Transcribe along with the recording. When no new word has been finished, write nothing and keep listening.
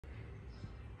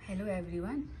Hello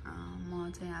everyone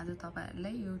म चाहिँ आज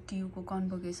तपाईहरुलाई यो टियु को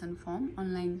कन्भोकेसन फर्म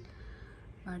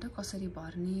अनलाइनबाट कसरी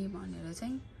भर्ने भनेर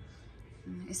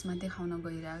चाहिँ यसमा देखाउन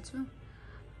गइरहेको छु।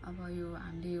 अब यो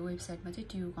हामीले वेबसाइटमा चाहिँ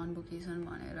टियु कन्भोकेसन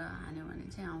भनेर हान्यो भने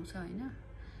चाहिँ आउँछ हैन।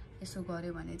 यसो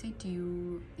गर्यो भने चाहिँ टियु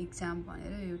एक्जाम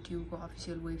भनेर यो टियु को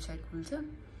अफिसियल वेबसाइट खुल्छ।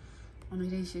 अनि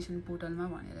रेजिस्ट्रेसन पोर्टलमा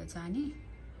भनेर जाने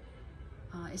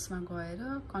यसमा गएर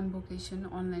कन्भोकेसन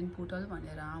अनलाइन पोर्टल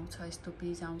भनेर आउँछ। यस्तो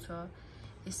पेज आउँछ।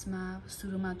 यसमा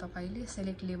सुरुमा तपाईले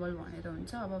सेलेक्ट लेभल भनेर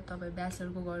हुन्छ। अब तपाई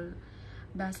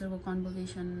ब्याचलरको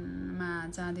कन्भोकेसनमा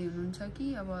जाँदै हुनुहुन्छ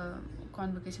कि अब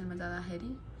कन्भोकेसनमा जाँदाखेरि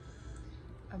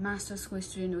मास्टर्सको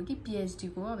स्टुडेन्ट हो कि पीएचडी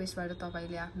को अब यसबाट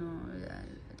तपाईले आफ्नो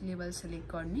लेभल सेलेक्ट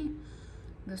गर्ने।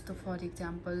 जस्तो फर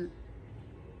एक्जाम्पल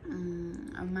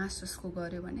अब मास्टर्सको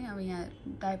गर्यो भने अब यहाँ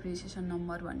टाइप रेजिस्ट्रेसन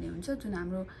नम्बर भन्ने हुन्छ, जुन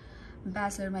हाम्रो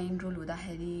ब्याचलरमा इनरोल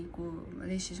हुँदाखेरिको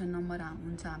रेजिस्ट्रेसन नम्बर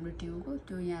हुन्छ हाम्रो टियुको,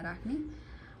 त्यो यहाँ राख्ने।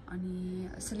 अनि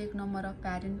select number of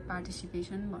parent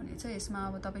participation भन्ने छ। यसमा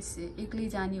अब तपाई एक्लै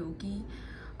जाने हो कि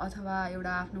अथवा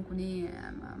एउटा आफ्नो कुनै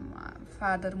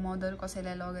फादर मदर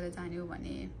कसैलाई लगेर जाने हो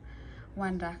भने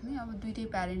 1 राख्ने। अब दुईटै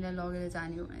प्यारेन्टलाई लगेर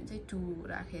जाने हो भने चाहिँ 2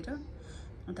 राखेर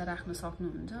उता राख्न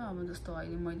सक्नुहुन्छ। अब जस्तो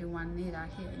अहिले मैले 1 नै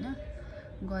राखे हैन।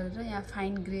 गरेर यहाँ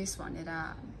फाइन्ड ग्रेस भनेर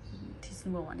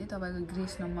थिच्नुभयो भने तपाईको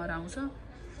ग्रेस नम्बर आउँछ।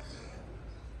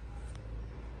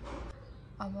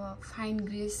 अब फाइन्ड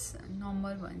ग्रेस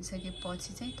नम्बर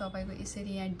भनिसकेपछि चाहिँ तपाईको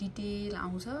यसरी यहाँ डिटेल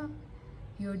आउँछ।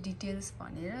 यो डिटेल्स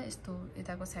भनेर यस्तो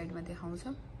यताको साइडमा देखाउँछ।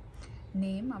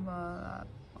 नेम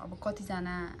अब कति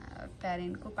जना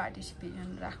प्यारेन्टको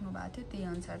पार्टिसिपेसन राख्नु भएको थियो त्यही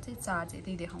अनुसार चाहिँ चार्ज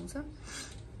यतै देखाउँछ।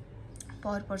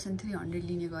 पर पर्सन 300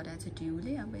 लिने गरेको छ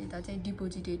टियुले। अब यता चाहिँ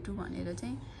डिपोजिटेड टु भनेर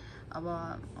चाहिँ अब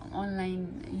अनलाइन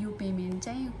यो पेमेन्ट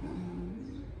चाहिँ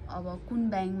अब कुन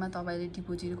ब्याङ्कमा तपाईले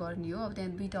डिपोजिट गर्ने हो। अब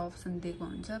त्यहाँ दुईटा अप्सन दिएको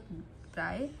हुन्छ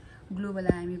प्राय, ग्लोबल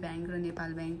आइएमई ब्याङ्क र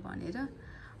नेपाल ब्याङ्क भनेर।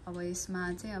 अब यसमा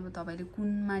चाहिँ अब तपाईले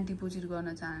कुनमा डिपोजिट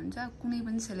गर्न चाहनुहुन्छ कुनै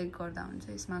पनि सेलेक्ट गर्दा हुन्छ।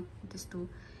 यसमा त्यस्तो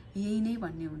यही नै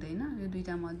भन्ने हुँदैन। यो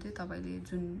दुईटा मध्ये तपाईले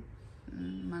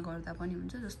जुनमा गर्दा पनि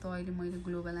हुन्छ। जस्तो अहिले मैले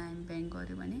ग्लोबल आइएमई ब्याङ्क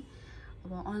गर्यो भने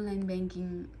अब अनलाइन ब्याङ्किङ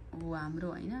हो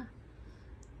हाम्रो हैन।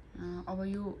 अब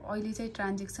यो अहिले चाहिँ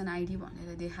ट्रान्ज्याक्सन आइडी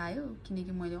भनेर देखायो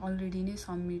किनकि मैले अलरेडी नै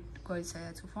सबमिट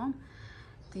गरिसकेको छु फर्म,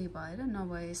 त्यही भएर।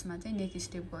 नभए यसमा चाहिँ नेक्स्ट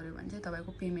स्टेप गर्यो भने चाहिँ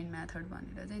तपाईको पेमेन्ट मेथड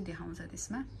भनेर चाहिँ देखाउँछ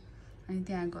त्यसमा। अनि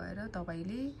त्यहाँ गएर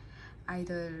तपाईले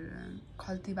आइदर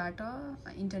खल्तीबाट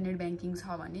इन्टरनेट ब्याङ्किङ छ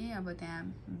भने अब त्यहाँ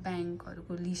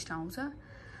ब्याङ्कहरुको लिस्ट आउँछ।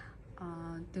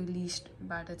 त्यो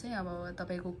लिस्टबाट चाहिँ अब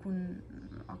तपाईको कुन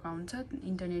अकाउन्ट छ,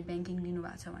 इन्टरनेट ब्याङ्किङ लिनु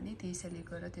भएको छ भने त्यही सेलेक्ट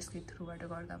गरेर त्यसकै थ्रुबाट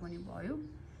गर्दा पनि भयो,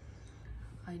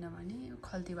 हैन भने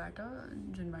खल्तीबाट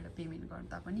जुनबाट पेमेन्ट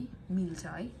गर्दा पनि मिल्छ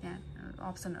है। यहाँ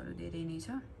अप्सनहरु धेरै नै छ।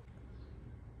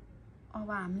 अब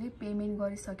हामीले पेमेन्ट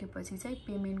गरिसकेपछि चाहिँ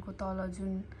पेमेन्टको तल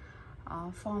जुन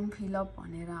फर्म फिलअप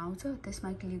भनेर आउँछ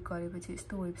त्यसमा क्लिक गरेपछि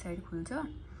यस्तो वेबसाइट खुल्छ।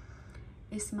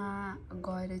 यसमा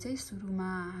गएर चाहिँ सुरुमा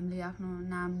हामीले आफ्नो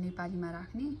नाम नेपालीमा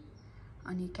राख्ने।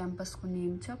 अनि क्याम्पसको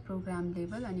नेम छ, प्रोग्राम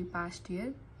लेभल अनि पास्ट इयर,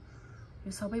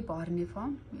 यो सबै भर्ने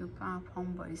फर्म। यो फर्म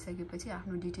भरिसकेपछि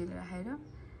आफ्नो डिटेल राखेर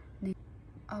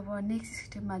अब नेक्स्ट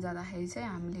स्टेपमा जाँदाखेरि चाहिँ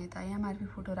हामीले यता एमआरपी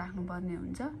फोटो राख्नुपर्ने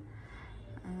हुन्छ।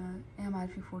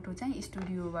 एमआरपी फोटो चाहिँ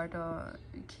स्टुडियोबाट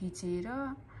खिचेर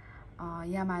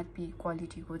एमआरपी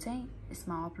क्वालिटीको चाहिँ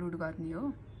यसमा अपलोड गर्ने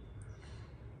हो।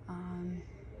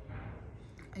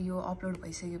 यो अपलोड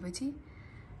भइसकेपछि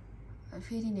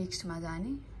फेरि नेक्स्टमा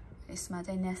जाने। यसमा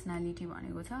चाहिँ नेसनालिटी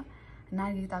भनेको छ,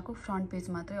 नागरिकताको फ्रन्ट पेज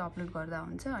मात्रै अपलोड गर्दा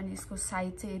हुन्छ। अनि यसको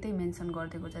साइज चाहिँ यतै मेन्सन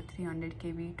गरिदिएको छ 300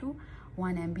 KB टु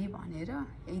 1 MB भनेर।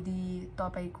 यदि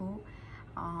तपाईको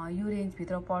यो रेन्ज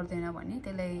भित्र पर्दैन भने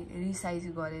त्यसलाई रिसाइज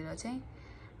गरेर चाहिँ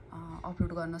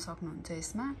अपलोड गर्न सक्नुहुन्छ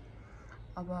यसमा।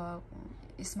 अब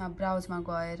यसमा ब्राउजमा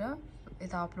गएर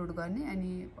यता अपलोड गर्ने।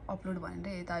 अनि अपलोड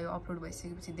भनेर यता यो अपलोड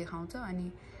भइसकेपछि देखाउँछ।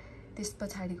 अनि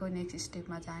त्यसपछाडिको नेक्स्ट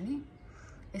स्टेपमा जाने।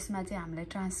 यसमा चाहिँ हामीलाई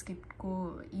ट्रान्सक्रिप्टको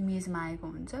इमेजमा आएको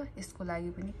हुन्छ। यसको लागि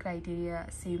पनि क्राइटेरिया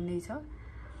सेम नै छ,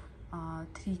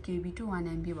 3 KB टु 1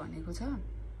 MB भनेको छ।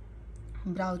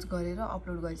 ब्राउज गरेर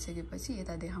अपलोड गरिसकेपछि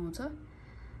यता देखाउँछ।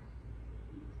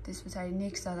 त्यसपछाडि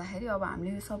नेक्स्ट जाँदाखेरि अब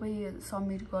हामीले सबै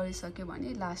सबमिट गरिसक्यो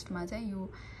भने लास्टमा चाहिँ यो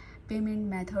पेमेन्ट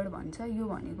मेथड भन्छ। यो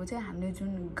भनेको चाहिँ हामीले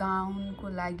जुन गाउनको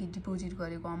लागि डिपोजिट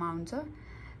गरेको अमाउन्ट छ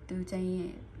त्यो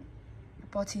चाहिँ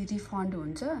पछि रिफन्ड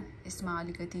हुन्छ। यसमा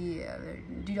अलिकति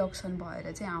डिडक्सन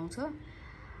भएर चाहिँ आउँछ।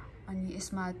 अनि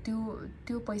यसमा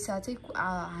त्यो पैसा चाहिँ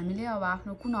हामीले अब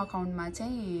आफ्नो कुन अकाउन्टमा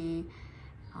चाहिँ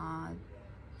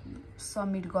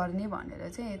सबमिट गर्ने भनेर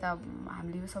चाहिँ यता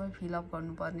हामीले सबै फिलअप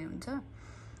गर्नुपर्ने हुन्छ।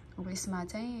 अब यसमा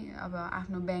चाहिँ अब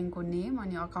आफ्नो ब्याङ्कको नेम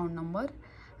अनि अकाउन्ट नम्बर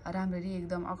राम्ररी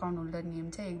एकदम अकाउन्ट होल्डर नेम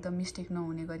चाहिँ एकदम मिस्टेक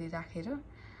नहुने गरी राखेर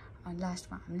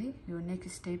लास्टमा हामीले यो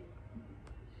नेक्स्ट स्टेप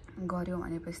गर्यो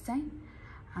भनेपछि चाहिँ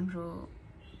हाम्रो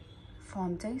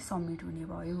फर्म चाहिँ सबमिट हुने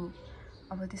भयो।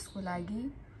 अब त्यसको लागि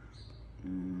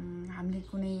हामीले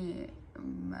कुनै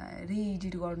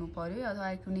रिएडिट गर्नु पर्यो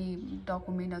अथवा कुनै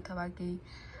डकुमेन्ट अथवा केही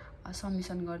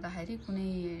सबमिसन गर्दाखेरि कुनै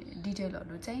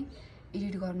डिटेलहरू चाहिँ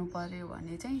एडिट गर्नु पर्यो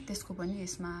भने चाहिँ त्यसको पनि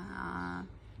यसमा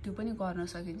त्यो पनि गर्न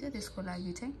सकिन्छ। त्यसको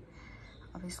लागि चाहिँ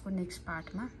अब यसको नेक्स्ट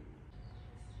पार्टमा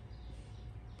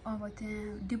अब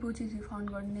त्यहाँ डिपोजिट रिफन्ड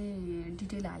गर्ने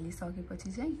डिटेल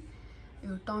हालिसकेपछि चाहिँ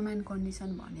यो टर्म एन्ड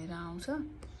कन्डिसन भनेर आउँछ।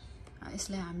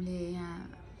 यसलाई हामीले यहाँ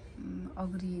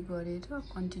अग्री गरेर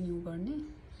कन्टिन्यू गर्ने।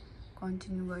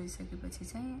 कन्टिन्यू गरिसकेपछि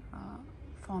चाहिँ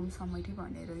फर्म समरी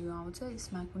भनेर यो आउँछ।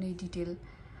 यसमा कुनै डिटेल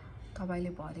तपाईले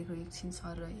भरेको एकछिन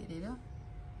सर हेरेर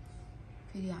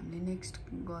फेरि हामीले नेक्स्ट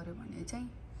गर्यो भने चाहिँ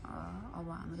अब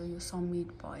हाम्रो यो सबमिट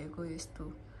भएको यस्तो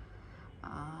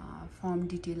फर्म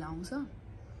डिटेल आउँछ।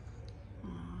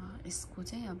 यसको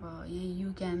चाहिँ अब यही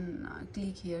you can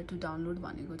click here to download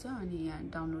भनेको छ। अनि यहाँ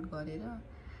डाउनलोड गरेर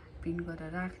प्रिन्ट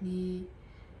गरेर राख्ने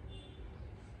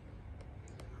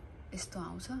यस्तो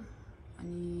आउँछ।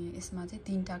 अनि यसमा चाहिँ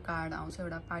 3टा कार्ड आउँछ।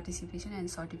 एउटा participation and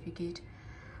certificate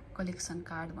collection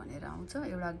card भनेर आउँछ।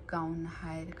 एउटा गाउन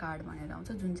हायर कार्ड भनेर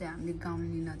आउँछ जुन चाहिँ हामीले गाउन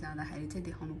लिन जाँदाखेरि चाहिँ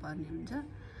देखाउनु पर्ने हुन्छ।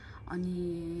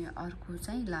 अनि अर्को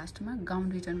चाहिँ लास्टमा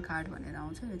गाउन रिटर्न कार्ड भनेर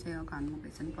आउँछ। यो चाहिँ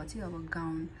कन्भोकेसन पछि अब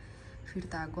गाउन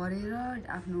फिर्ता गरेर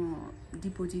आफ्नो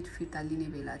डिपोजिट फिर्ता लिने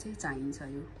बेला चाहिँ चाहिन्छ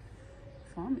यो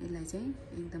फर्म। यसलाई चाहिँ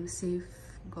एकदम सेभ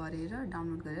गरेर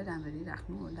डाउनलोड गरेर राम्ररी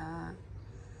राख्नु होला।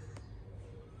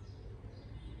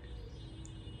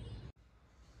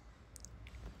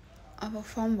 अब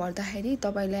फर्म भर्दाखेरि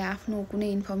तपाईलाई आफ्नो कुनै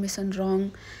इन्फर्मेसन रङ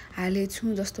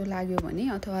हालेछु जस्तो लाग्यो भने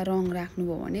अथवा रङ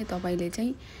राख्नुभयो भने तपाईले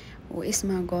चाहिँ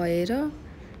यसमा गएर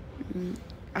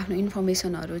आफ्नो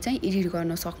इन्फर्मेसनहरु चाहिँ एडिट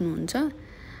गर्न सक्नुहुन्छ।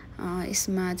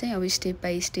 यसमा चाहिँ अब स्टेप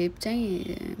बाइ स्टेप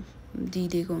चाहिँ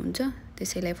दिइएको हुन्छ।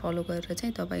 त्यसैलाई फलो गरेर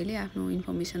चाहिँ तपाईले आफ्नो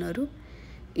इन्फर्मेसनहरु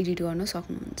एडिट गर्न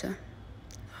सक्नुहुन्छ।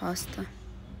 हस् त।